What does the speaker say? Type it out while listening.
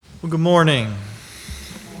Well, good morning.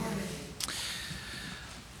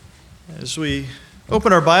 As we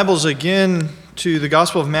open our Bibles again to the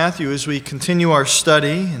Gospel of Matthew, as we continue our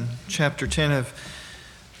study in chapter 10 of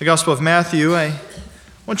the Gospel of Matthew, I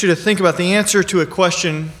want you to think about the answer to a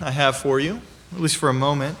question I have for you, at least for a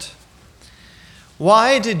moment.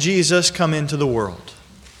 Why did Jesus come into the world?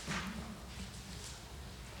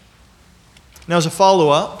 Now, as a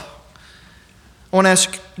follow-up, I want to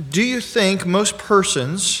ask, do you think most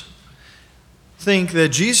persons think that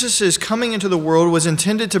Jesus' coming into the world was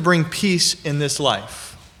intended to bring peace in this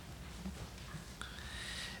life?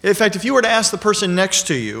 In fact, if you were to ask the person next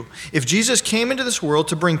to you, if Jesus came into this world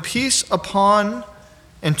to bring peace upon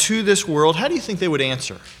and to this world, how do you think they would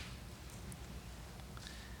answer?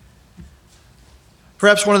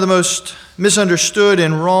 Perhaps one of the most misunderstood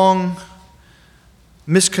and wrong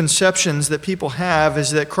misconceptions that people have is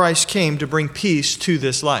that Christ came to bring peace to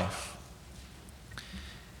this life.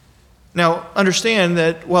 Now, understand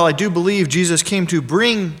that while I do believe Jesus came to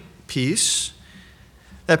bring peace,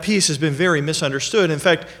 that peace has been very misunderstood. In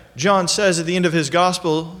fact, John says at the end of his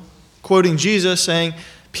gospel, quoting Jesus, saying,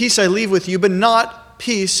 "Peace I leave with you, but not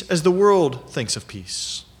peace as the world thinks of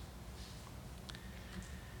peace."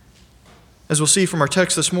 As we'll see from our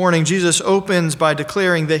text this morning, Jesus opens by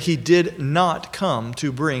declaring that he did not come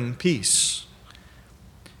to bring peace.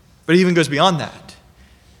 But he even goes beyond that.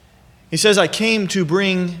 He says, "I came to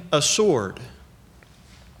bring a sword."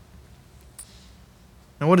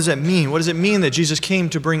 Now, what does that mean? What does it mean that Jesus came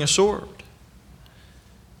to bring a sword?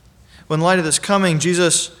 Well, in light of this coming,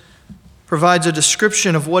 Jesus provides a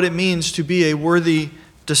description of what it means to be a worthy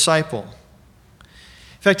disciple.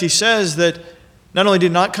 In fact, he says that not only did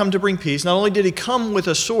he not come to bring peace, not only did he come with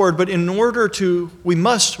a sword, but we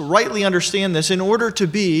must rightly understand this, in order to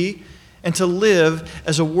be and to live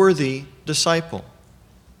as a worthy disciple.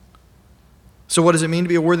 So what does it mean to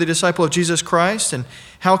be a worthy disciple of Jesus Christ? And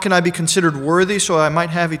how can I be considered worthy so I might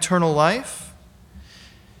have eternal life?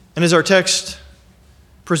 And as our text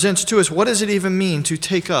presents to us, what does it even mean to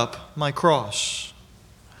take up my cross?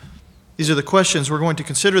 These are the questions we're going to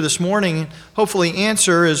consider this morning and hopefully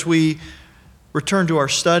answer as we return to our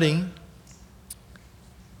study.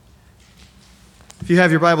 If you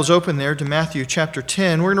have your Bibles open there to Matthew chapter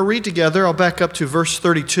 10, we're going to read together. I'll back up to verse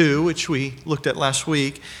 32, which we looked at last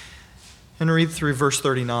week, and read through verse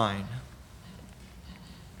 39.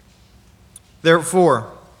 "Therefore,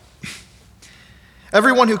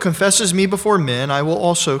 everyone who confesses me before men, I will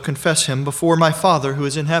also confess him before my Father who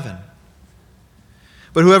is in heaven.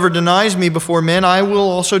 But whoever denies me before men, I will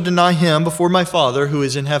also deny him before my Father who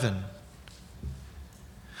is in heaven.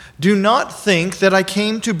 Do not think that I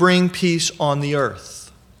came to bring peace on the earth.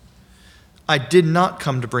 I did not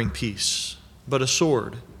come to bring peace, but a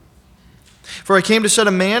sword. For I came to set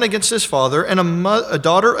a man against his father, and a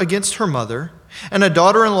daughter against her mother, and a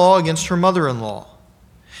daughter-in-law against her mother-in-law.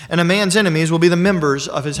 And a man's enemies will be the members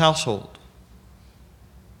of his household.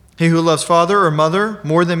 He who loves father or mother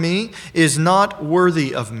more than me is not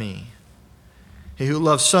worthy of me. He who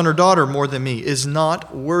loves son or daughter more than me is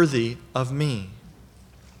not worthy of me.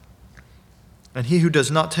 And he who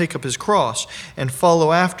does not take up his cross and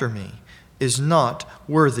follow after me is not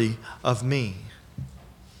worthy of me.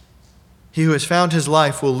 He who has found his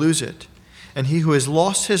life will lose it, and he who has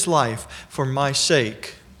lost his life for my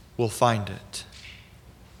sake will find it."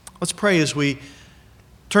 Let's pray as we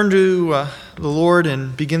turn to the Lord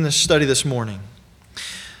and begin this study this morning.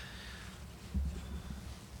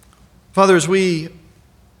 Father, as we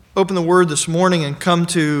open the Word this morning and come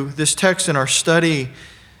to this text in our study,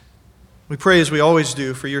 we pray, as we always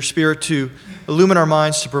do, for your Spirit to illumine our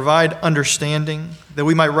minds, to provide understanding, that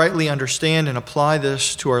we might rightly understand and apply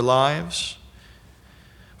this to our lives.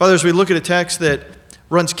 Father, as we look at a text that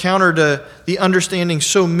runs counter to the understanding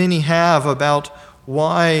so many have about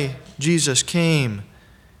why Jesus came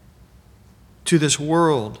to this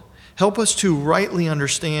world, help us to rightly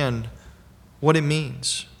understand what it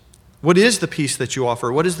means. What is the peace that you offer?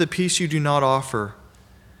 What is the peace you do not offer?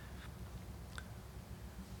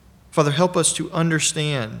 Father, help us to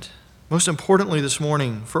understand, most importantly this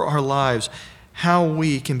morning for our lives, how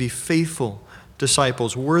we can be faithful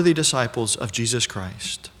disciples, worthy disciples of Jesus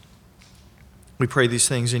Christ. We pray these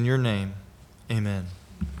things in your name. Amen.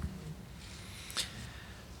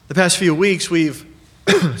 The past few weeks we've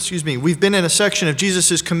been in a section of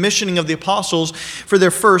Jesus' commissioning of the apostles for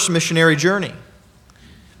their first missionary journey.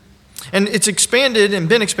 And it's expanded and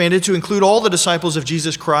been expanded to include all the disciples of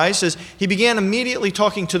Jesus Christ. As he began immediately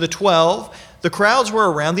talking to the 12, the crowds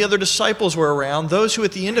were around, the other disciples were around, those who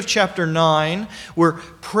at the end of chapter 9 were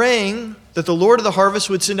praying that the Lord of the harvest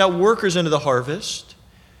would send out workers into the harvest.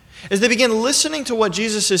 As they begin listening to what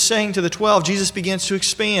Jesus is saying to the 12, Jesus begins to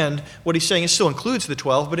expand what he's saying. It still includes the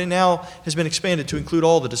 12, but it now has been expanded to include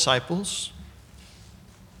all the disciples.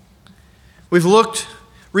 We've looked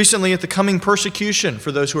recently at the coming persecution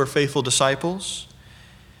for those who are faithful disciples.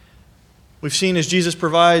 We've seen as Jesus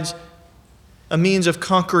provides a means of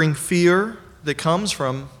conquering fear that comes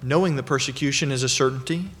from knowing the persecution is a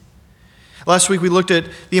certainty. Last week we looked at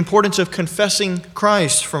the importance of confessing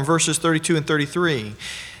Christ from verses 32 and 33.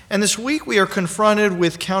 And this week we are confronted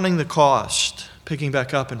with counting the cost, picking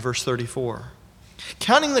back up in verse 34.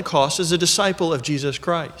 Counting the cost as a disciple of Jesus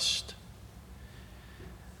Christ.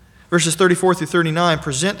 Verses 34 through 39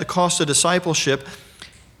 present the cost of discipleship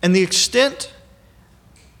and the extent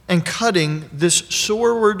and cutting this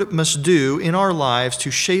sword must do in our lives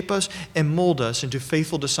to shape us and mold us into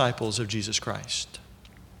faithful disciples of Jesus Christ.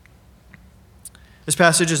 This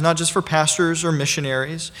passage is not just for pastors or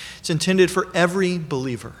missionaries. It's intended for every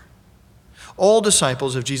believer. All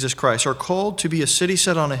disciples of Jesus Christ are called to be a city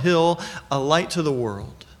set on a hill, a light to the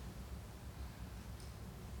world.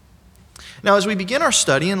 Now, as we begin our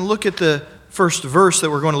study and look at the first verse that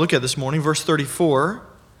we're going to look at this morning, verse 34,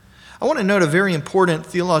 I want to note a very important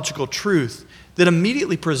theological truth that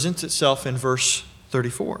immediately presents itself in verse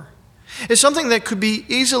 34. It's something that could be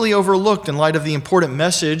easily overlooked in light of the important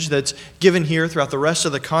message that's given here throughout the rest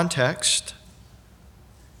of the context.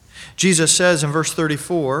 Jesus says in verse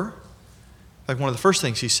 34, like one of the first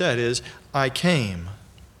things he said is, I came.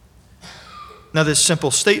 Now this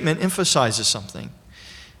simple statement emphasizes something.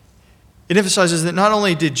 It emphasizes that not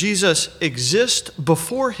only did Jesus exist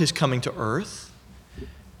before his coming to earth,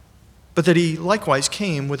 but that he likewise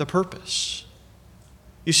came with a purpose.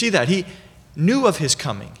 You see that? He knew of his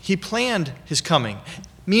coming. He planned his coming,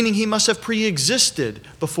 meaning he must have pre-existed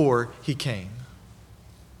before he came.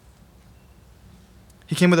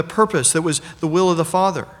 He came with a purpose that was the will of the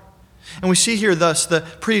Father. And we see here thus the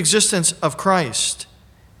pre-existence of Christ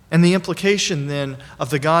and the implication then of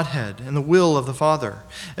the Godhead and the will of the Father.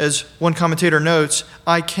 As one commentator notes,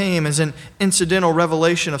 I came as an incidental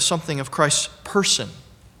revelation of something of Christ's person.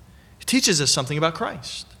 It teaches us something about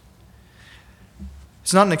Christ.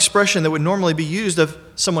 It's not an expression that would normally be used of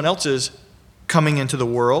someone else's coming into the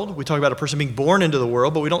world. We talk about a person being born into the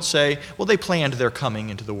world, but we don't say, well, they planned their coming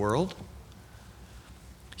into the world.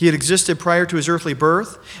 He had existed prior to his earthly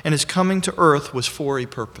birth, and his coming to earth was for a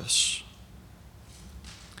purpose.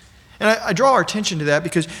 And I draw our attention to that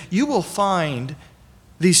because you will find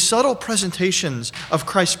these subtle presentations of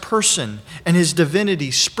Christ's person and his divinity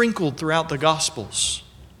sprinkled throughout the Gospels.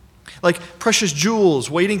 Like precious jewels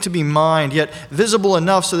waiting to be mined, yet visible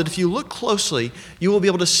enough so that if you look closely, you will be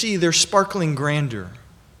able to see their sparkling grandeur.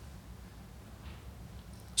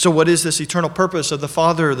 So what is this eternal purpose of the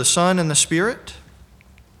Father, the Son, and the Spirit?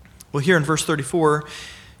 Well, here in verse 34,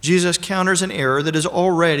 Jesus counters an error that is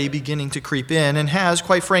already beginning to creep in and has,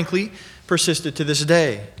 quite frankly, persisted to this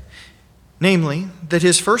day. Namely, that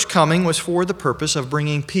his first coming was for the purpose of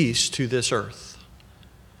bringing peace to this earth.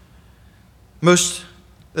 Most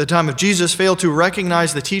at the time of Jesus failed to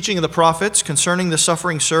recognize the teaching of the prophets concerning the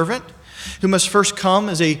suffering servant who must first come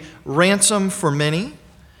as a ransom for many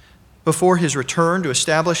before his return to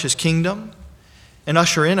establish his kingdom and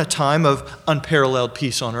usher in a time of unparalleled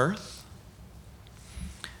peace on earth.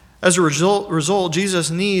 As a result, Jesus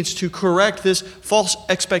needs to correct this false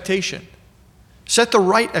expectation, set the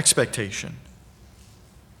right expectation.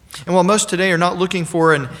 And while most today are not looking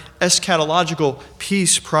for an eschatological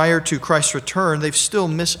peace prior to Christ's return, they've still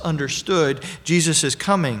misunderstood Jesus'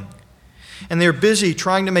 coming. And they're busy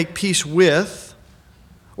trying to make peace with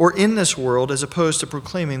or in this world as opposed to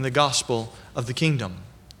proclaiming the gospel of the kingdom.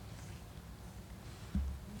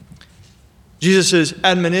 Jesus'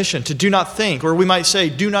 admonition to do not think, or we might say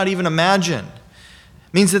do not even imagine,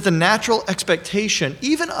 means that the natural expectation,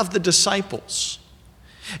 even of the disciples,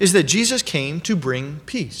 is that Jesus came to bring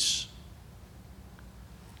peace.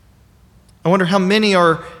 I wonder how many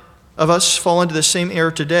of us fall into the same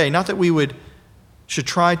error today. Not that we should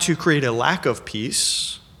try to create a lack of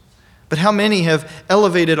peace, but how many have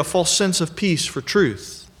elevated a false sense of peace for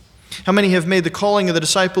truth? How many have made the calling of the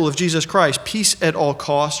disciple of Jesus Christ peace at all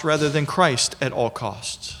costs rather than Christ at all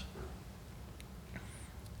costs?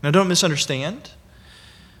 Now, don't misunderstand.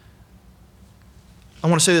 I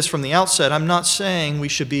want to say this from the outset. I'm not saying we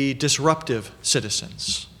should be disruptive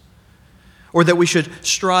citizens, or that we should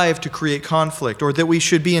strive to create conflict, or that we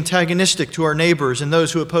should be antagonistic to our neighbors and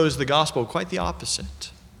those who oppose the gospel. Quite the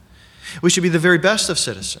opposite. We should be the very best of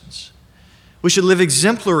citizens. We should live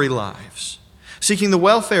exemplary lives seeking the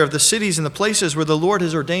welfare of the cities and the places where the Lord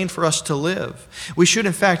has ordained for us to live. We should,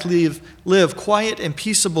 in fact, live quiet and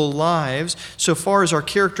peaceable lives so far as our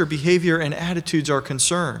character, behavior, and attitudes are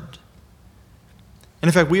concerned. And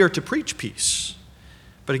in fact, we are to preach peace.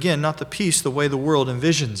 But again, not the peace the way the world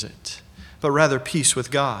envisions it, but rather peace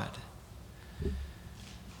with God.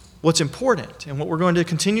 What's important, and what we're going to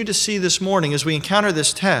continue to see this morning as we encounter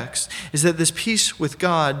this text, is that this peace with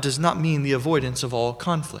God does not mean the avoidance of all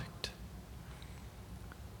conflict.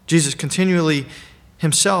 Jesus continually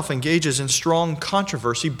himself engages in strong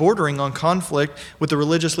controversy, bordering on conflict with the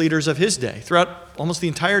religious leaders of his day throughout almost the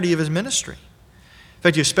entirety of his ministry. In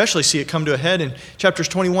fact, you especially see it come to a head in chapters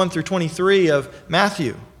 21 through 23 of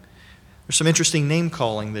Matthew. There's some interesting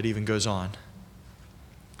name-calling that even goes on.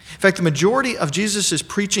 In fact, the majority of Jesus'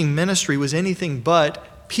 preaching ministry was anything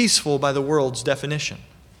but peaceful by the world's definition.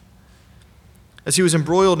 As he was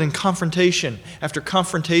embroiled in confrontation after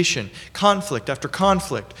confrontation, conflict after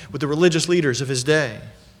conflict with the religious leaders of his day.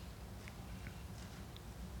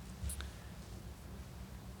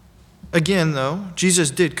 Again, though,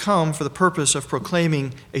 Jesus did come for the purpose of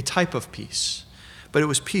proclaiming a type of peace, but it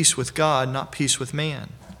was peace with God, not peace with man.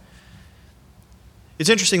 It's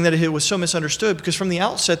interesting that it was so misunderstood because from the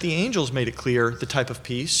outset, the angels made it clear the type of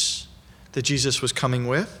peace that Jesus was coming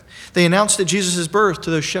with. They announced at Jesus' birth to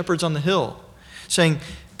those shepherds on the hill, saying,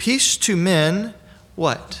 peace to men,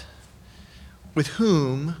 what? With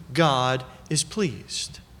whom God is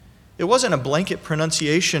pleased. It wasn't a blanket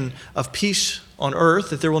pronunciation of peace on earth,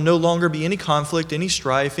 that there will no longer be any conflict, any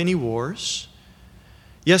strife, any wars.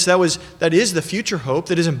 Yes, that is the future hope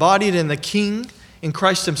that is embodied in the King, in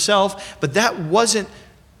Christ himself, but that wasn't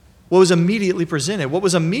what was immediately presented. What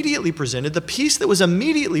was immediately presented, the peace that was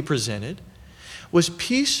immediately presented, was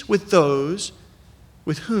peace with those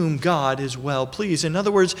with whom God is well pleased. In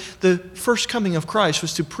other words, the first coming of Christ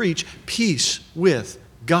was to preach peace with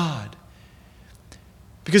God.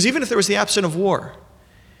 Because even if there was the absence of war,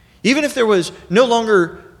 even if there was no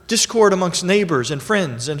longer discord amongst neighbors and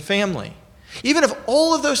friends and family, even if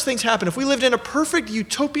all of those things happened, if we lived in a perfect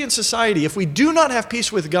utopian society, if we do not have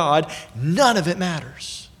peace with God, none of it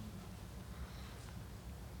matters.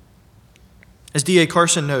 As D.A.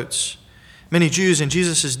 Carson notes, many Jews in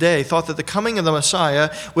Jesus' day thought that the coming of the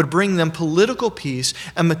Messiah would bring them political peace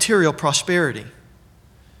and material prosperity.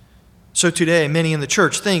 So today, many in the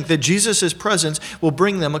church think that Jesus' presence will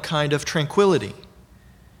bring them a kind of tranquility.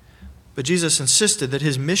 But Jesus insisted that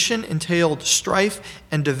his mission entailed strife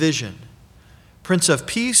and division. Prince of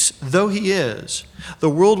Peace though he is, the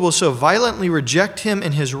world will so violently reject him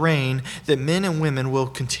and his reign that men and women will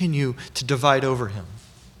continue to divide over him.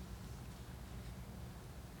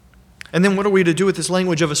 And then what are we to do with this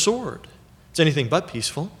language of a sword? It's anything but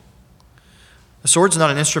peaceful. A sword's not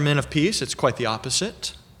an instrument of peace, it's quite the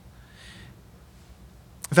opposite.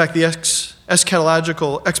 In fact, the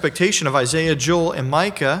eschatological expectation of Isaiah, Joel, and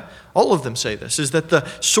Micah, all of them say this, is that the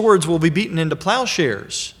swords will be beaten into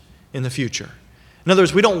plowshares in the future. In other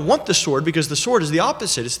words, we don't want the sword because the sword is the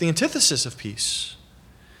opposite. It's the antithesis of peace.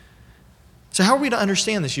 So how are we to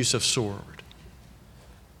understand this use of sword?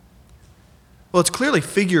 Well, it's clearly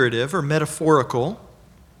figurative or metaphorical.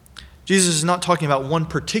 Jesus is not talking about one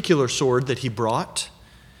particular sword that he brought,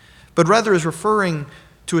 but rather is referring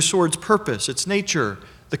to a sword's purpose, its nature,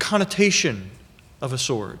 the connotation of a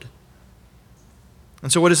sword.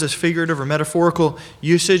 And so what is this figurative or metaphorical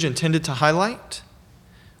usage intended to highlight?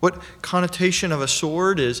 What connotation of a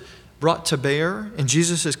sword is brought to bear in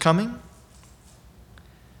Jesus' coming?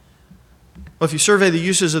 Well, if you survey the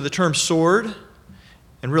uses of the term sword,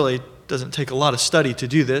 and really it doesn't take a lot of study to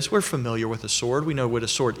do this, we're familiar with a sword. We know what a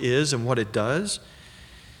sword is and what it does.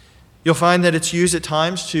 You'll find that it's used at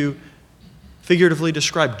times to figuratively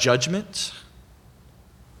describe judgment.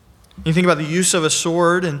 You think about the use of a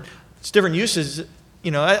sword and its different uses.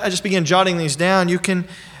 I just began jotting these down.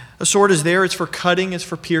 A sword is there. It's for cutting. It's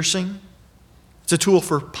for piercing. It's a tool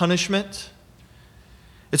for punishment.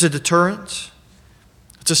 It's a deterrent.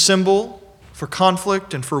 It's a symbol for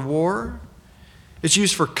conflict and for war. It's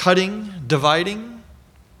used for cutting, dividing.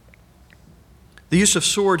 The use of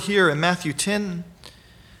sword here in Matthew 10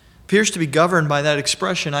 appears to be governed by that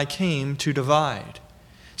expression, I came to divide.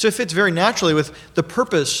 So it fits very naturally with the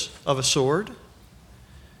purpose of a sword.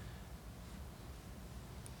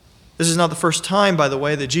 This is not the first time, by the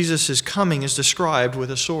way, that Jesus' coming is described with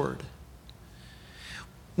a sword.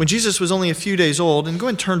 When Jesus was only a few days old, and go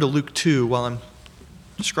ahead and turn to Luke 2 while I'm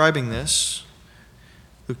describing this.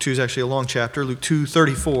 Luke 2 is actually a long chapter, Luke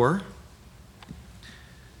 2:34.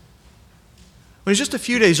 When he's just a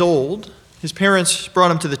few days old, his parents brought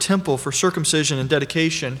him to the temple for circumcision and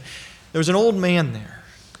dedication. There was an old man there,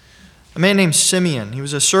 a man named Simeon. He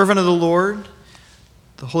was a servant of the Lord.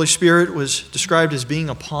 The Holy Spirit was described as being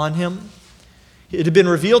upon him. It had been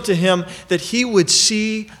revealed to him that he would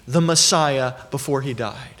see the Messiah before he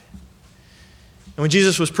died. And when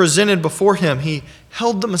Jesus was presented before him, he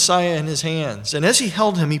held the Messiah in his hands. And as he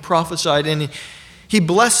held him, he prophesied, and he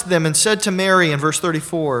blessed them and said to Mary in verse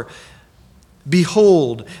 34,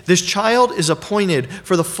 "Behold, this child is appointed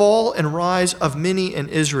for the fall and rise of many in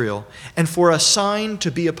Israel, and for a sign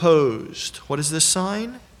to be opposed." What is this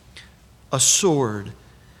sign? "A sword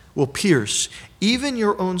will pierce even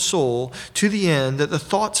your own soul, to the end that the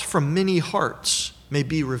thoughts from many hearts may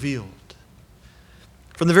be revealed."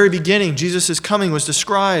 From the very beginning, Jesus' coming was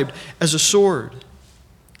described as a sword.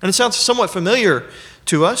 And it sounds somewhat familiar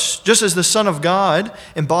to us, just as the Son of God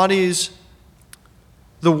embodies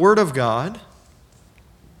the Word of God.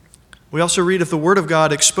 We also read of the Word of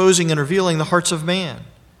God exposing and revealing the hearts of man.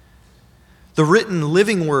 The written,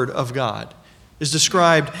 living Word of God is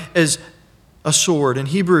described as a sword. In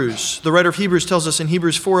Hebrews, the writer of Hebrews tells us in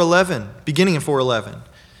Hebrews 4:11, beginning in 4:11,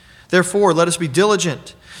 "Therefore, let us be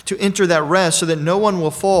diligent to enter that rest so that no one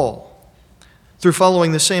will fall through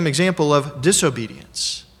following the same example of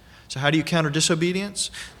disobedience." So how do you counter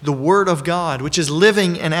disobedience? The Word of God, which is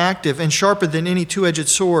living and active and sharper than any two-edged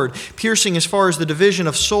sword, piercing as far as the division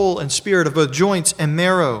of soul and spirit, of both joints and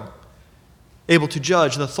marrow, able to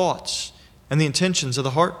judge the thoughts and the intentions of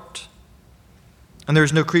the heart. And there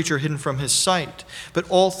is no creature hidden from his sight, but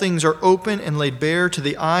all things are open and laid bare to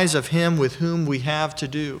the eyes of him with whom we have to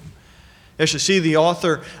do. You should see the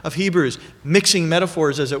author of Hebrews mixing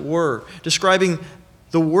metaphors, as it were, describing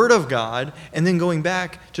the Word of God and then going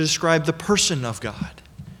back to describe the person of God.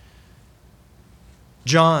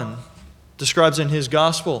 John describes in his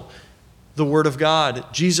gospel the Word of God,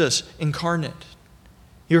 Jesus incarnate.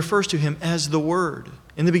 He refers to him as the Word.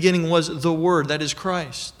 In the beginning was the Word, that is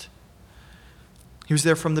Christ. He was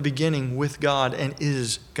there from the beginning with God and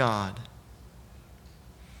is God.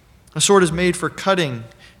 A sword is made for cutting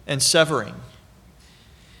and severing.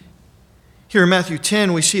 Here in Matthew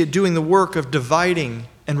 10, we see it doing the work of dividing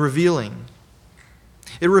and revealing.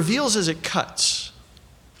 It reveals as it cuts.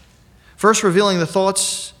 First revealing the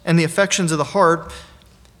thoughts and the affections of the heart,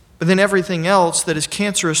 but then everything else that is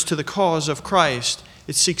cancerous to the cause of Christ,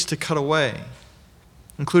 it seeks to cut away,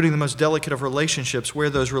 including the most delicate of relationships where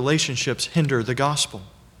those relationships hinder the gospel.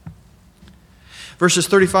 Verses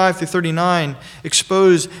 35 through 39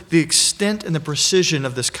 expose the extent and the precision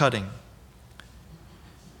of this cutting.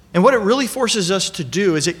 And what it really forces us to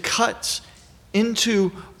do is it cuts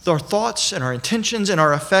into our thoughts and our intentions and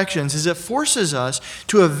our affections, is it forces us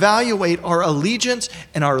to evaluate our allegiance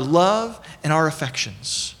and our love and our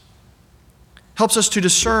affections. Helps us to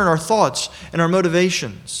discern our thoughts and our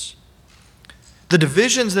motivations. The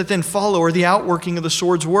divisions that then follow are the outworking of the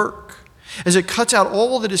sword's work. As it cuts out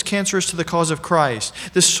all that is cancerous to the cause of Christ,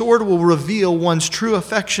 the sword will reveal one's true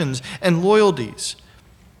affections and loyalties.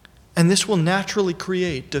 And this will naturally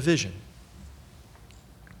create division.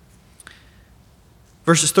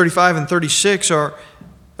 Verses 35 and 36 are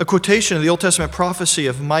a quotation of the Old Testament prophecy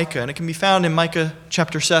of Micah, and it can be found in Micah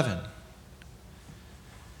chapter 7.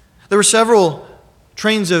 There were several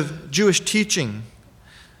trains of Jewish teaching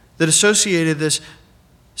that associated this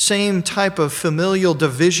same type of familial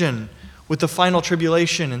division with the final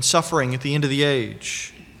tribulation and suffering at the end of the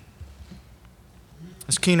age.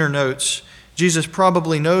 As Keener notes, Jesus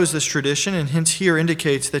probably knows this tradition and hence here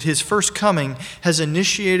indicates that his first coming has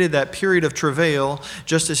initiated that period of travail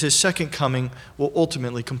just as his second coming will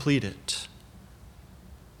ultimately complete it.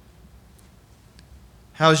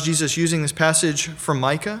 How is Jesus using this passage from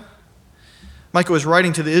Micah? Micah was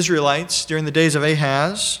writing to the Israelites during the days of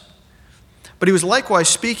Ahaz, but he was likewise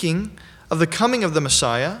speaking of the coming of the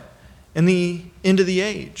Messiah and the end of the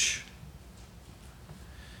age.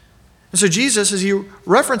 And so Jesus, as he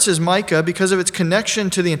references Micah because of its connection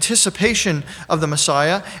to the anticipation of the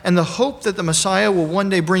Messiah and the hope that the Messiah will one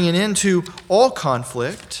day bring an end to all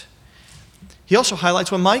conflict, he also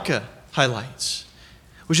highlights what Micah highlights,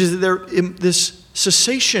 which is that this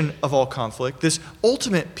cessation of all conflict, this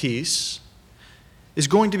ultimate peace, is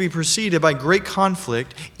going to be preceded by great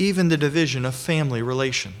conflict, even the division of family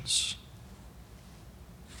relations.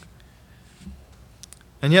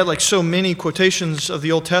 And yet, like so many quotations of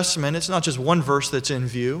the Old Testament, it's not just one verse that's in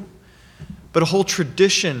view, but a whole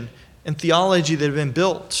tradition and theology that have been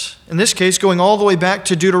built. In this case, going all the way back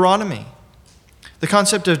to Deuteronomy. The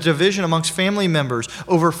concept of division amongst family members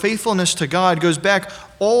over faithfulness to God goes back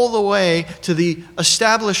all the way to the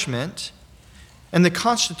establishment and the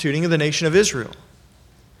constituting of the nation of Israel.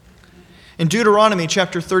 In Deuteronomy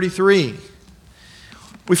chapter 33,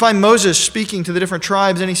 We find Moses speaking to the different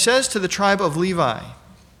tribes, and he says to the tribe of Levi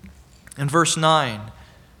in verse 9,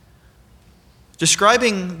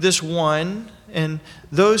 describing this one and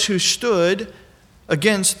those who stood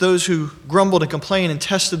against those who grumbled and complained and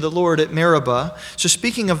tested the Lord at Meribah. So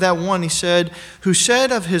speaking of that one, he said, who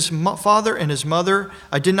said of his father and his mother,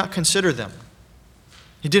 I did not consider them.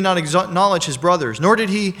 He did not acknowledge his brothers, nor did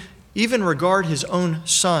he even regard his own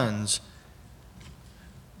sons.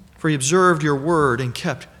 For he observed your word and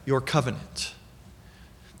kept your covenant.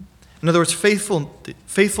 In other words,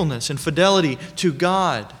 faithfulness and fidelity to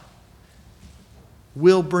God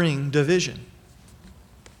will bring division.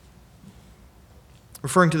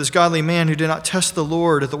 Referring to this godly man who did not test the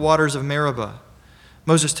Lord at the waters of Meribah,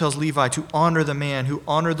 Moses tells Levi to honor the man who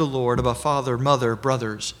honored the Lord above father, mother,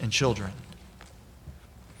 brothers, and children.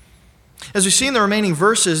 As we see in the remaining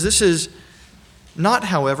verses, this is not,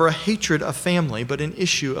 however, a hatred of family, but an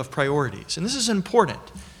issue of priorities. And this is important.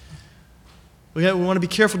 We want to be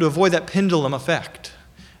careful to avoid that pendulum effect,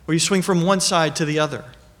 where you swing from one side to the other.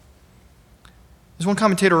 As one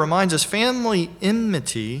commentator reminds us, family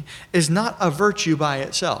enmity is not a virtue by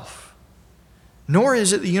itself, nor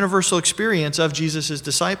is it the universal experience of Jesus'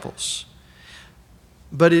 disciples,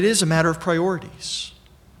 but it is a matter of priorities.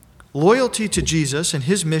 Loyalty to Jesus and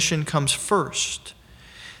his mission comes first.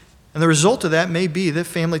 And the result of that may be that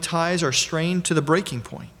family ties are strained to the breaking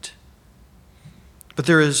point. But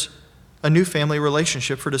there is a new family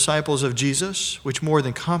relationship for disciples of Jesus, which more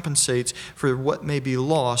than compensates for what may be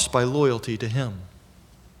lost by loyalty to him.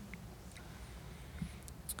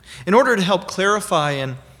 In order to help clarify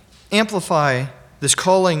and amplify this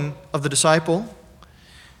calling of the disciple,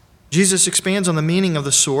 Jesus expands on the meaning of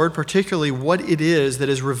the sword, particularly what it is that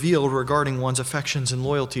is revealed regarding one's affections and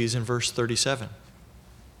loyalties in verse 37.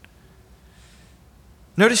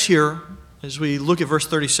 Notice here, as we look at verse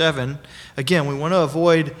 37, again, we want to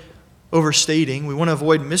avoid overstating, we want to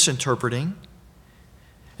avoid misinterpreting.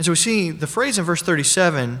 And so we see the phrase in verse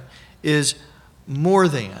 37 is more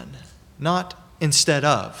than, not instead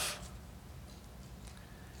of.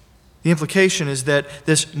 The implication is that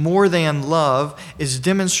this more than love is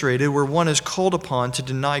demonstrated where one is called upon to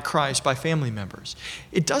deny Christ by family members.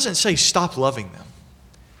 It doesn't say stop loving them.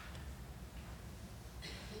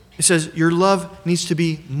 It says your love needs to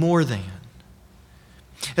be more than.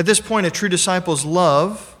 At this point, a true disciple's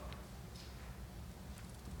love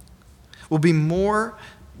will be more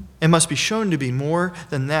and must be shown to be more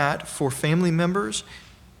than that for family members.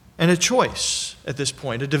 And a choice at this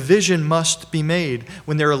point, a division must be made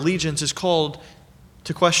when their allegiance is called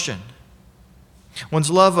to question.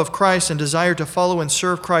 One's love of Christ and desire to follow and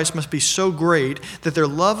serve Christ must be so great that their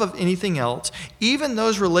love of anything else, even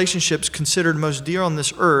those relationships considered most dear on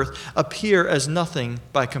this earth, appear as nothing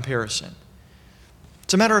by comparison.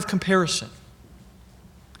 It's a matter of comparison.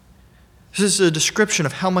 This is a description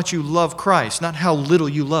of how much you love Christ, not how little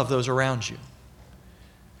you love those around you.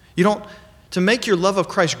 To make your love of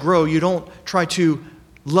Christ grow, you don't try to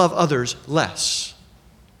love others less.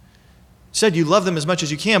 Instead, you love them as much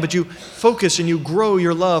as you can, but you focus and you grow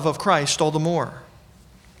your love of Christ all the more.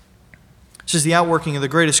 This is the outworking of the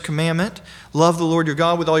greatest commandment. Love the Lord your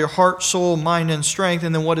God with all your heart, soul, mind, and strength.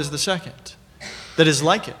 And then what is the second? That is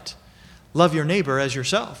like it. Love your neighbor as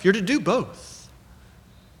yourself. You're to do both.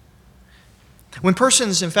 When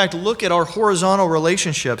persons, in fact, look at our horizontal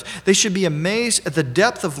relationships, they should be amazed at the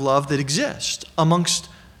depth of love that exists amongst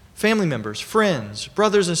family members, friends,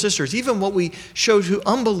 brothers and sisters, even what we show to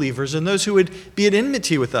unbelievers and those who would be at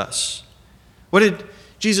enmity with us. What did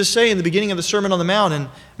Jesus say in the beginning of the Sermon on the Mount in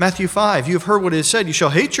Matthew 5? You have heard what it is said, you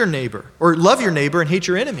shall hate your neighbor, or love your neighbor and hate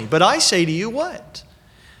your enemy. But I say to you what?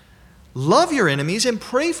 Love your enemies and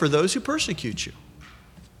pray for those who persecute you.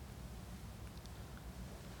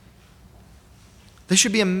 They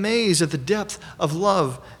should be amazed at the depth of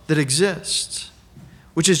love that exists,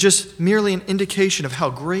 which is just merely an indication of how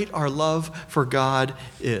great our love for God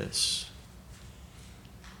is.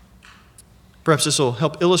 Perhaps this will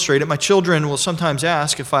help illustrate it. My children will sometimes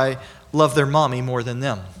ask if I love their mommy more than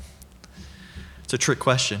them. It's a trick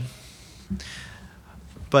question.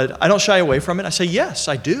 But I don't shy away from it. I say, yes,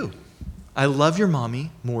 I do. I love your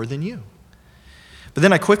mommy more than you. But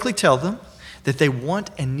then I quickly tell them that they want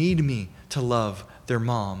and need me to love their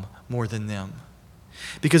mom more than them.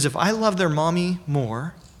 Because if I love their mommy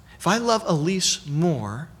more, if I love Elise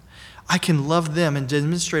more, I can love them and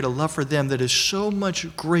demonstrate a love for them that is so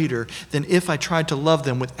much greater than if I tried to love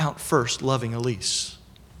them without first loving Elise.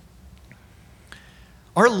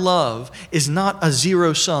 Our love is not a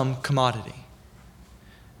zero-sum commodity.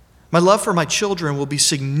 My love for my children will be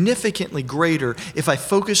significantly greater if I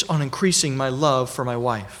focus on increasing my love for my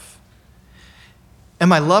wife. And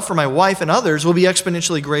my love for my wife and others will be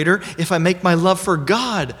exponentially greater if I make my love for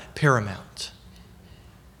God paramount.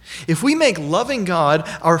 If we make loving God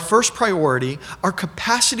our first priority, our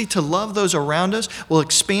capacity to love those around us will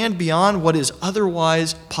expand beyond what is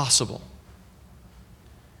otherwise possible.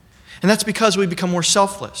 And that's because we become more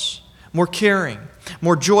selfless, more caring,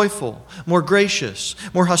 more joyful, more gracious,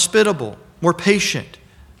 more hospitable, more patient,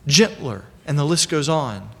 gentler, and the list goes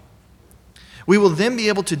on. We will then be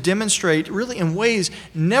able to demonstrate, really in ways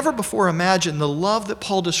never before imagined, the love that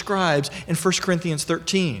Paul describes in 1 Corinthians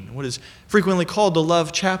 13, what is frequently called the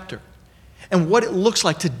love chapter, and what it looks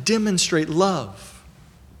like to demonstrate love.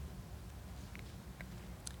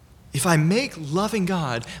 If I make loving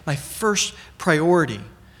God my first priority,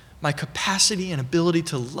 my capacity and ability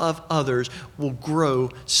to love others will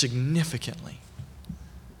grow significantly.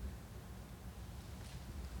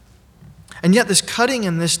 And yet this cutting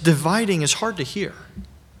and this dividing is hard to hear.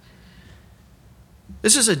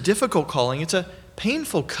 This is a difficult calling. It's a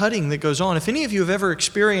painful cutting that goes on. If any of you have ever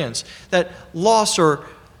experienced that loss or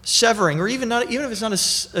severing, or even if it's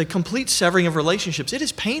not a complete severing of relationships, it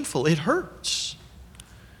is painful. It hurts.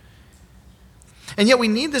 And yet we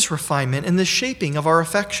need this refinement and this shaping of our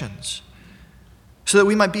affections so that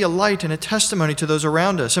we might be a light and a testimony to those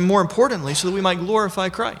around us, and more importantly, so that we might glorify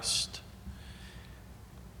Christ.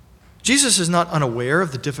 Jesus is not unaware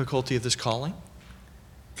of the difficulty of this calling.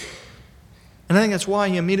 And I think that's why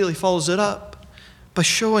he immediately follows it up by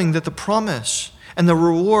showing that the promise and the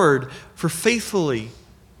reward for faithfully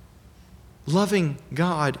loving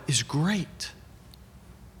God is great.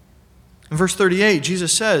 In verse 38,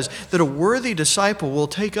 Jesus says that a worthy disciple will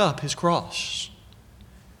take up his cross.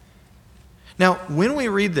 Now, when we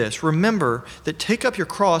read this, remember that take up your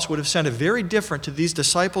cross would have sounded very different to these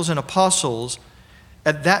disciples and apostles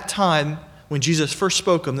at that time when Jesus first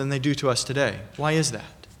spoke them than they do to us today. Why is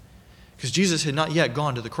that? Because Jesus had not yet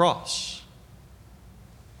gone to the cross.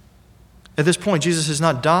 At this point, Jesus has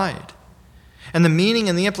not died. And the meaning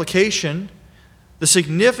and the implication, the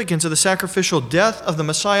significance of the sacrificial death of the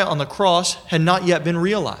Messiah on the cross had not yet been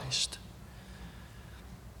realized.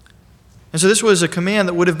 And so this was a command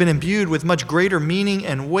that would have been imbued with much greater meaning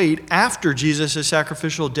and weight after Jesus'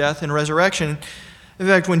 sacrificial death and resurrection. In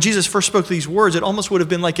fact, when Jesus first spoke these words, it almost would have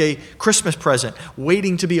been like a Christmas present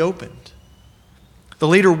waiting to be opened. The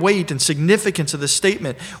later weight and significance of the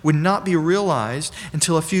statement would not be realized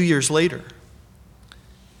until a few years later.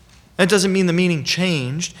 That doesn't mean the meaning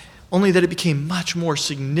changed, only that it became much more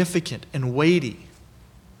significant and weighty.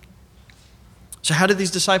 So how did these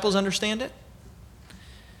disciples understand it?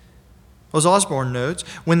 Well, as Osborne notes,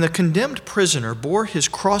 when the condemned prisoner bore his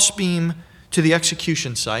crossbeam to the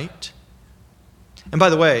execution site, and by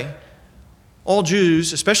the way, all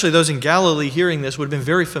Jews, especially those in Galilee hearing this, would have been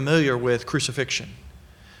very familiar with crucifixion.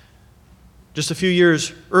 Just a few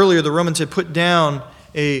years earlier, the Romans had put down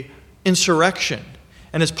an insurrection,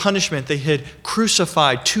 and as punishment, they had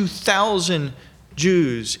crucified 2,000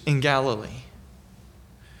 Jews in Galilee.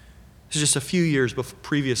 This is just a few years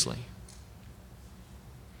previously.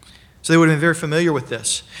 So they would have been very familiar with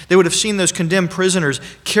this. They would have seen those condemned prisoners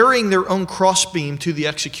carrying their own crossbeam to the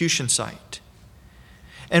execution site.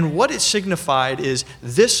 And what it signified is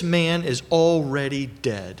this man is already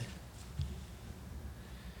dead.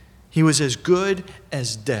 He was as good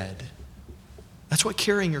as dead. That's what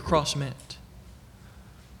carrying your cross meant.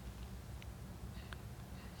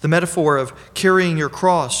 The metaphor of carrying your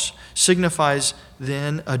cross signifies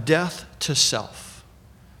then a death to self,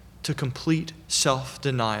 to complete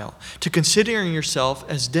self-denial, to considering yourself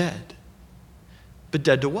as dead. But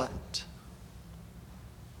dead to what?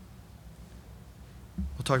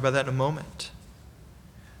 We'll talk about that in a moment.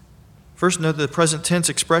 First, note the present tense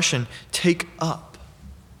expression, take up.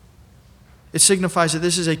 It signifies that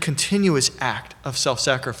this is a continuous act of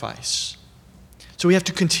self-sacrifice. So we have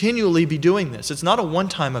to continually be doing this. It's not a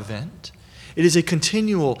one-time event. It is a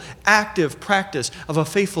continual, active practice of a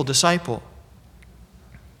faithful disciple.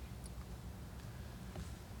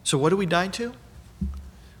 So what do we die to?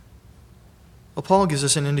 Well, Paul gives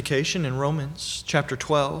us an indication in Romans chapter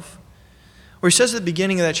 12, where he says at the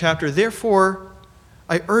beginning of that chapter, therefore,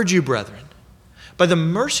 I urge you, brethren, by the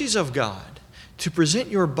mercies of God, to present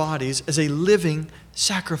your bodies as a living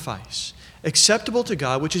sacrifice, acceptable to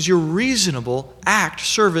God, which is your reasonable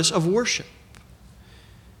service of worship.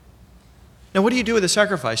 Now, what do you do with a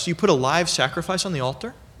sacrifice? Do you put a live sacrifice on the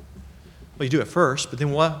altar? Well, you do it first, but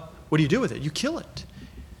then what do you do with it? You kill it.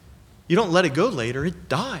 You don't let it go later, it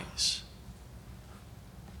dies.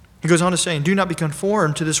 He goes on to say, and do not be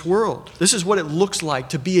conformed to this world. This is what it looks like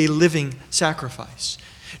to be a living sacrifice.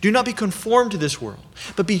 Do not be conformed to this world,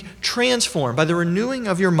 but be transformed by the renewing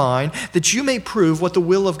of your mind, that you may prove what the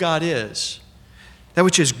will of God is, that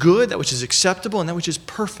which is good, that which is acceptable, and that which is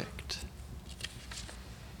perfect.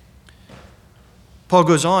 Paul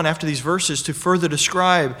goes on after these verses to further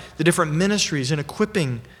describe the different ministries and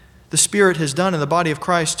equipping the Spirit has done in the body of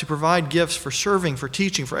Christ to provide gifts for serving, for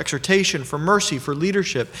teaching, for exhortation, for mercy, for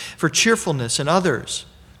leadership, for cheerfulness, and others.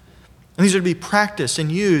 And these are to be practiced and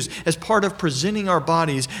used as part of presenting our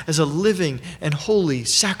bodies as a living and holy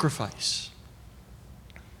sacrifice.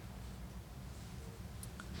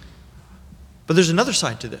 But there's another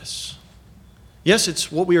side to this. Yes,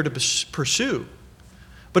 it's what we are to pursue,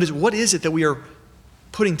 but it's what is it that we are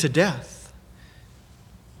putting to death?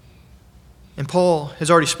 And Paul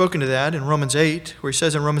has already spoken to that in Romans 8, where he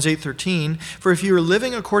says in Romans 8:13, "For if you are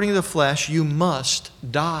living according to the flesh, you must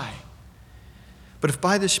die. But if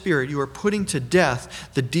by the Spirit you are putting to death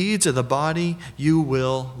the deeds of the body, you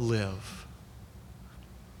will live."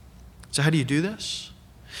 So how do you do this?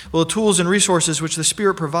 Well, the tools and resources which the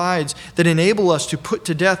Spirit provides that enable us to put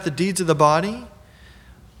to death the deeds of the body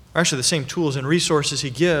are actually the same tools and resources he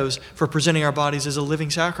gives for presenting our bodies as a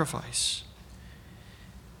living sacrifice.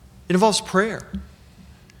 It involves prayer.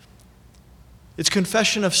 It's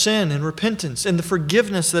confession of sin and repentance and the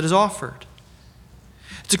forgiveness that is offered.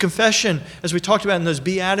 It's a confession, as we talked about in those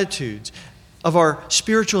Beatitudes, of our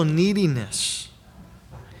spiritual neediness.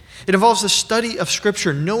 It involves the study of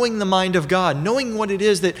Scripture, knowing the mind of God, knowing what it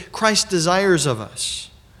is that Christ desires of us.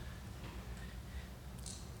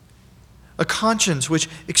 A conscience which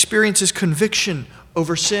experiences conviction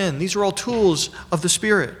over sin. These are all tools of the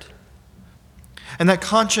Spirit. And that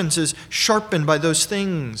conscience is sharpened by those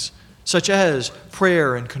things, such as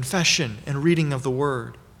prayer and confession and reading of the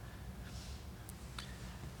Word.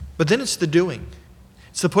 But then it's the doing.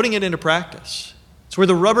 It's the putting it into practice. It's where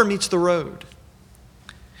the rubber meets the road.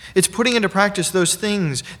 It's putting into practice those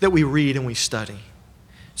things that we read and we study.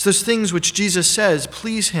 It's those things which Jesus says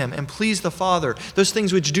please Him and please the Father. Those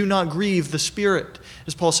things which do not grieve the Spirit,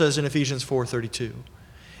 as Paul says in Ephesians 4:32.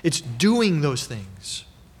 It's doing those things.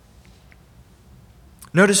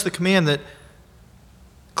 Notice the command that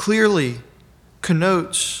clearly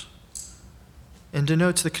connotes and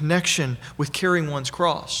denotes the connection with carrying one's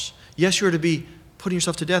cross. Yes, you are to be putting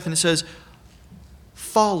yourself to death, and it says,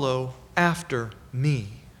 follow after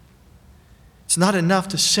me. It's not enough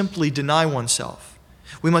to simply deny oneself.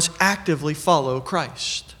 We must actively follow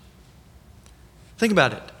Christ. Think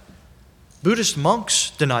about it. Buddhist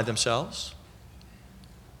monks deny themselves.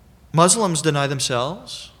 Muslims deny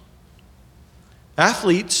themselves.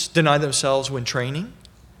 Athletes deny themselves when training.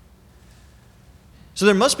 So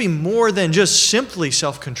there must be more than just simply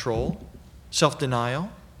self-control,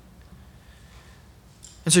 self-denial.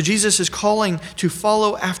 And so Jesus is calling to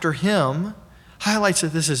follow after Him, highlights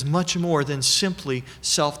that this is much more than simply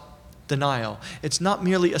self-denial. It's not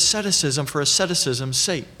merely asceticism for asceticism's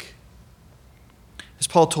sake. As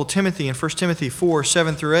Paul told Timothy in 1 Timothy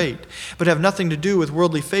 4:7-8, but have nothing to do with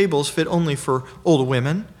worldly fables fit only for old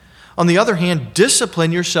women. On the other hand,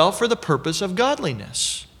 discipline yourself for the purpose of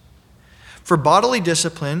godliness. For bodily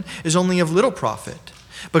discipline is only of little profit,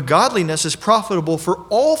 but godliness is profitable for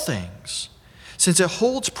all things, since it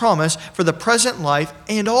holds promise for the present life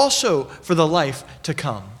and also for the life to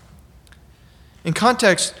come. In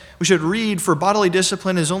context, we should read, for bodily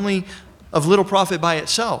discipline is only of little profit by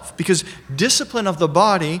itself, because discipline of the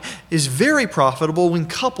body is very profitable when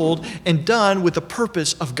coupled and done with the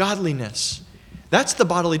purpose of godliness. That's the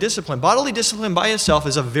bodily discipline. Bodily discipline by itself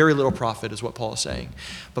is of very little profit, is what Paul is saying.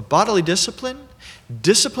 But bodily discipline,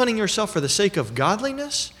 disciplining yourself for the sake of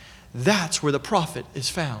godliness, that's where the profit is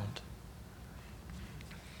found.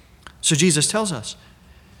 So Jesus tells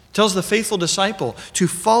the faithful disciple to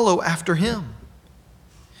follow after Him.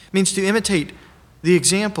 It means to imitate the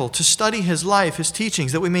example, to study His life, His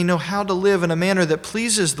teachings, that we may know how to live in a manner that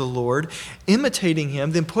pleases the Lord, imitating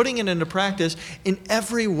Him, then putting it into practice in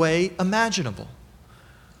every way imaginable.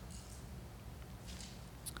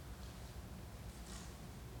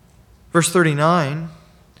 Verse 39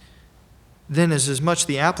 then is as much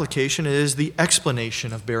the application as the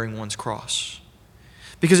explanation of bearing one's cross,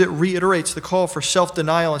 because it reiterates the call for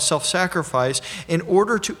self-denial and self-sacrifice in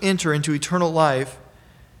order to enter into eternal life.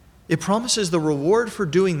 It promises the reward for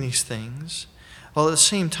doing these things, while at the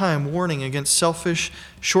same time warning against selfish,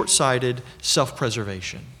 short-sighted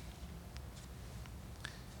self-preservation.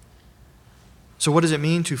 So what does it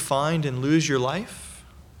mean to find and lose your life?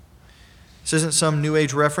 This isn't some New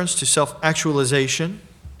Age reference to self-actualization.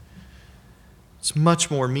 It's much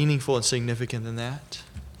more meaningful and significant than that.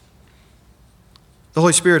 The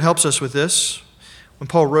Holy Spirit helps us with this. When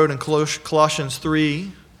Paul wrote in Colossians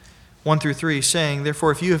 3, 1 through 3, saying,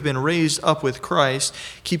 "Therefore, if you have been raised up with Christ,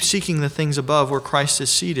 keep seeking the things above where Christ is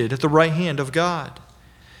seated at the right hand of God.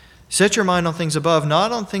 Set your mind on things above,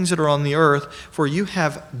 not on things that are on the earth, for you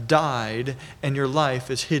have died, and your life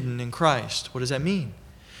is hidden in Christ." What does that mean?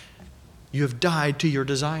 You have died to your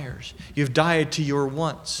desires. You have died to your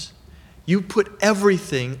wants. You put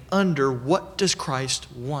everything under what does Christ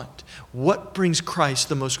want? What brings Christ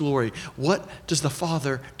the most glory? What does the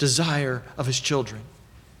Father desire of his children?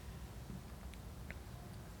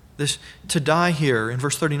 This to die here in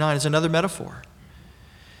verse 39 is another metaphor.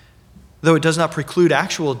 Though it does not preclude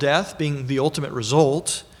actual death being the ultimate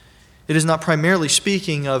result, it is not primarily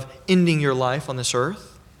speaking of ending your life on this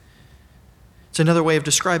earth. It's another way of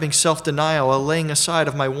describing self-denial, a laying aside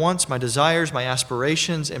of my wants, my desires, my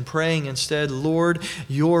aspirations, and praying instead, "Lord,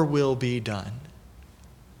 your will be done."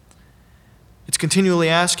 It's continually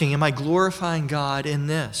asking, am I glorifying God in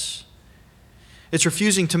this? It's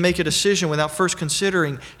refusing to make a decision without first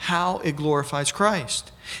considering how it glorifies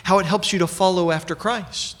Christ, how it helps you to follow after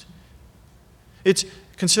Christ. It's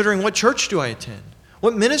considering, what church do I attend?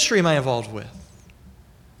 What ministry am I involved with?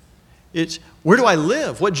 It's, where do I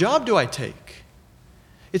live? What job do I take?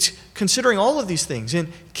 It's considering all of these things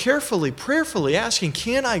and carefully, prayerfully asking,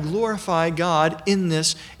 can I glorify God in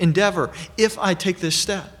this endeavor if I take this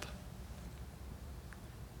step?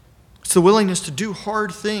 It's the willingness to do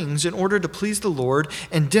hard things in order to please the Lord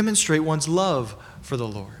and demonstrate one's love for the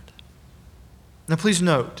Lord. Now please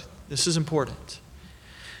note, this is important.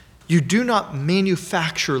 You do not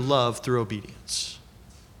manufacture love through obedience,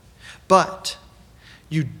 but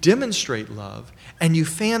you demonstrate love and you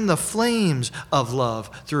fan the flames of love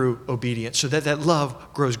through obedience so that that love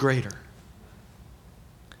grows greater.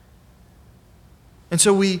 And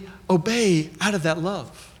so we obey out of that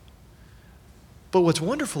love. But what's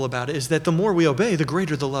wonderful about it is that the more we obey, the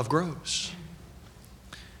greater the love grows.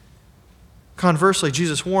 Conversely,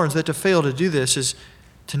 Jesus warns that to fail to do this is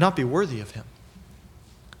to not be worthy of him.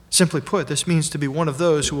 Simply put, this means to be one of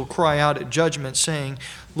those who will cry out at judgment saying,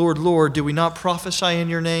 "Lord, Lord, did we not prophesy in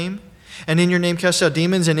your name? And in your name cast out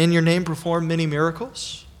demons, and in your name perform many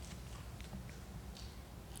miracles?"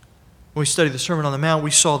 When we studied the Sermon on the Mount,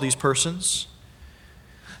 we saw these persons.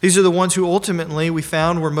 These are the ones who ultimately we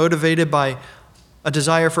found were motivated by a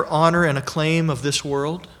desire for honor and acclaim of this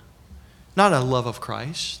world, not a love of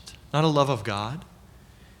Christ, not a love of God.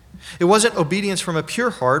 It wasn't obedience from a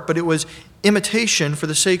pure heart, but it was imitation for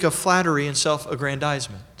the sake of flattery and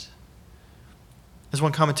self-aggrandizement. As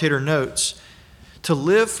one commentator notes, to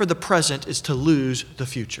live for the present is to lose the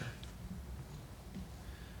future.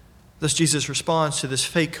 Thus Jesus responds to this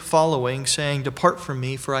fake following, saying, "Depart from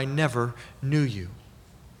me, for I never knew you."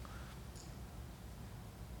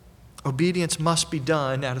 Obedience must be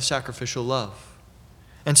done out of sacrificial love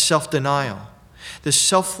and self-denial. This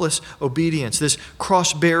selfless obedience, this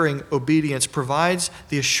cross-bearing obedience provides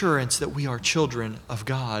the assurance that we are children of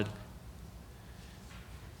God.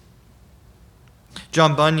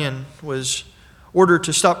 John Bunyan was ordered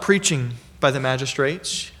to stop preaching by the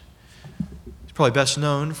magistrates. He's probably best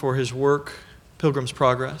known for his work, Pilgrim's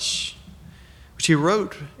Progress, which he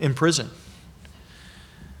wrote in prison.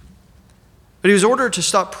 But he was ordered to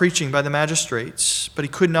stop preaching by the magistrates, but he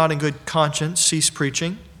could not in good conscience cease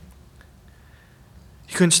preaching.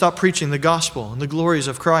 He couldn't stop preaching the gospel and the glories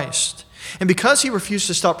of Christ. And because he refused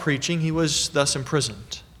to stop preaching, he was thus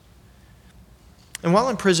imprisoned. And while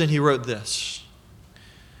in prison, he wrote this.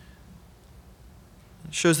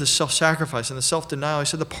 It shows the self-sacrifice and the self-denial. He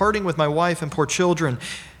said, "The parting with my wife and poor children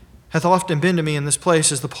hath often been to me in this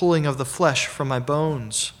place as the pulling of the flesh from my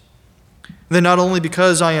bones. And then not only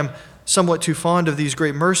because I am somewhat too fond of these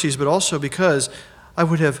great mercies, but also because I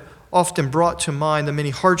would have often brought to mind the many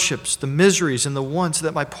hardships, the miseries, and the wants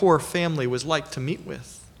that my poor family was like to meet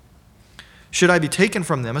with. Should I be taken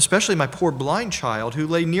from them, especially my poor blind child, who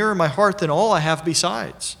lay nearer my heart than all I have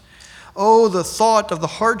besides? Oh, the thought of the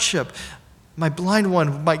hardship my blind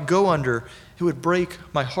one might go under, it would break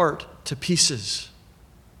my heart to pieces.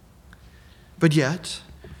 But yet,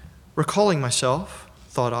 recalling myself,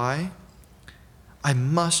 thought I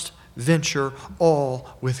must venture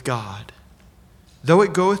all with God. Though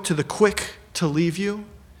it goeth to the quick to leave you,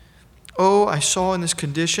 oh, I saw in this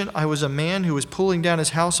condition, I was a man who was pulling down his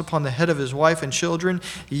house upon the head of his wife and children,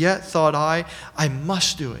 yet thought I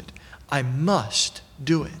must do it. I must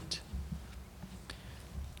do it."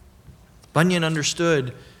 Bunyan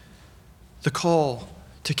understood the call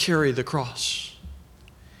to carry the cross.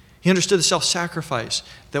 He understood the self-sacrifice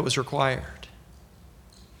that was required.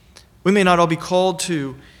 We may not all be called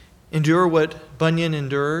to endure what Bunyan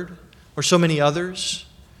endured, or so many others,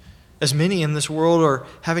 as many in this world are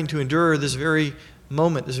having to endure this very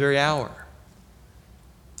moment, this very hour.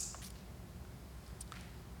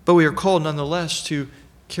 But we are called nonetheless to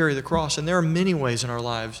carry the cross. And there are many ways in our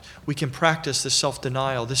lives we can practice this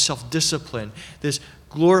self-denial, this self-discipline, this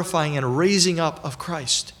glorifying and raising up of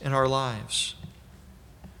Christ in our lives.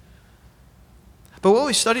 But what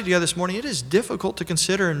we studied together this morning, it is difficult to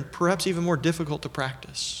consider and perhaps even more difficult to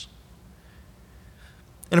practice.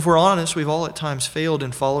 And if we're honest, we've all at times failed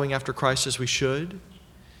in following after Christ as we should.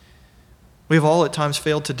 We've all at times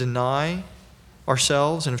failed to deny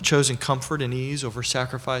ourselves and have chosen comfort and ease over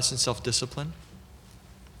sacrifice and self-discipline.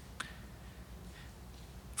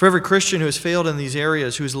 For every Christian who has failed in these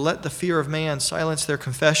areas, who has let the fear of man silence their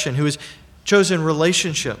confession, who has chosen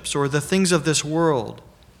relationships or the things of this world,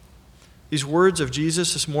 these words of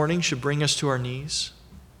Jesus this morning should bring us to our knees.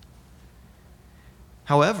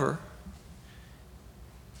 However,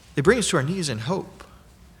 they bring us to our knees in hope,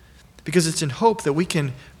 because it's in hope that we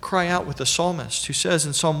can cry out with the psalmist who says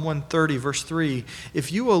in Psalm 130, verse 3,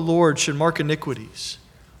 "If you, O Lord, should mark iniquities,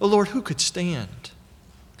 O Lord, who could stand?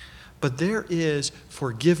 But there is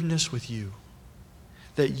forgiveness with you,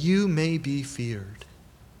 that you may be feared."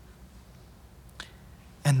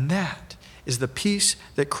 And that is the peace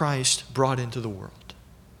that Christ brought into the world.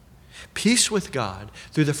 Peace with God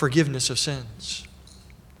through the forgiveness of sins.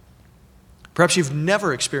 Perhaps you've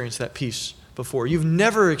never experienced that peace before. You've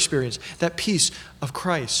never experienced that peace of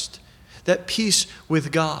Christ, that peace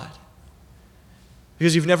with God,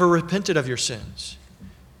 because you've never repented of your sins.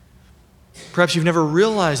 Perhaps you've never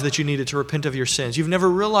realized that you needed to repent of your sins. You've never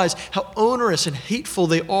realized how onerous and hateful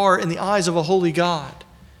they are in the eyes of a holy God.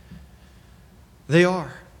 They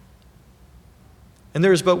are. And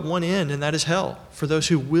there is but one end, and that is hell, for those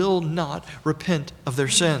who will not repent of their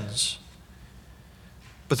sins.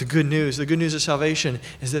 But the good news of salvation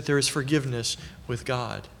is that there is forgiveness with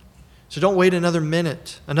God. So don't wait another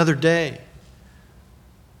minute, another day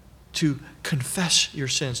to confess your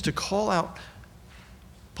sins, to call out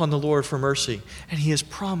upon the Lord for mercy. And He has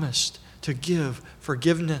promised to give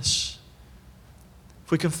forgiveness.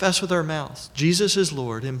 If we confess with our mouths Jesus is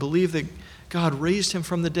Lord and believe that God raised Him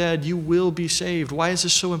from the dead, you will be saved. Why is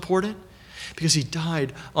this so important? Because He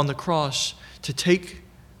died on the cross to take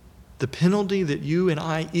the penalty that you and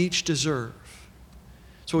I each deserve.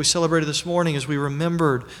 So we celebrated this morning as we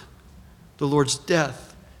remembered the Lord's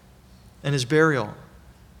death and His burial,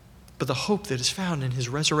 but the hope that is found in His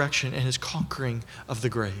resurrection and His conquering of the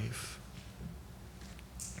grave.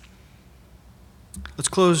 Let's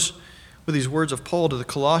close with these words of Paul to the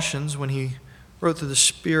Colossians when he wrote through the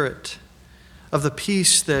Spirit of the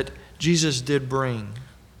peace that Jesus did bring.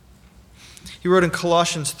 He wrote in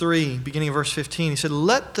Colossians 3, beginning of verse 15, he said,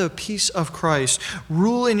 "Let the peace of Christ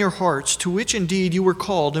rule in your hearts, to which indeed you were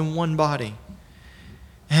called in one body,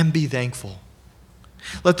 and be thankful.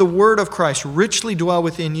 Let the word of Christ richly dwell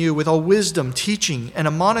within you, with all wisdom, teaching and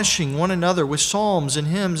admonishing one another with psalms and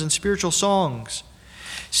hymns and spiritual songs,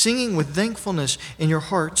 singing with thankfulness in your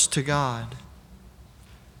hearts to God.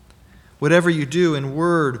 Whatever you do in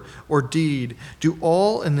word or deed, do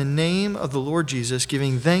all in the name of the Lord Jesus,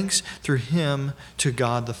 giving thanks through Him to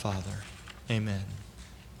God the Father." Amen.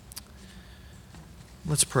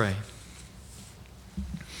 Let's pray.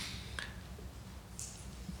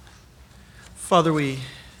 Father, we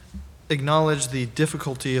acknowledge the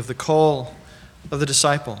difficulty of the call of the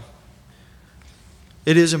disciple.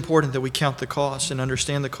 It is important that we count the cost and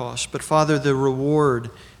understand the cost, but Father, the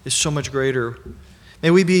reward is so much greater.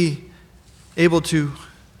 May we be able to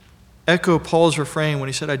echo Paul's refrain when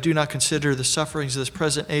he said, "I do not consider the sufferings of this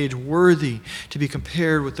present age worthy to be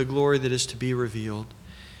compared with the glory that is to be revealed."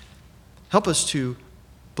 Help us to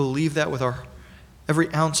believe that with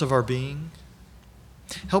every ounce of our being.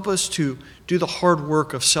 Help us to do the hard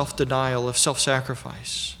work of self-denial, of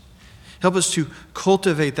self-sacrifice. Help us to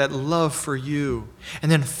cultivate that love for you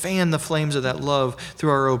and then fan the flames of that love through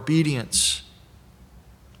our obedience.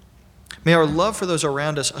 May our love for those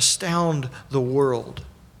around us astound the world,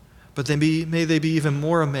 but may they be even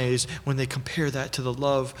more amazed when they compare that to the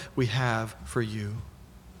love we have for you.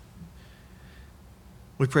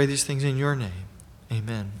 We pray these things in your name.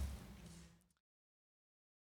 Amen.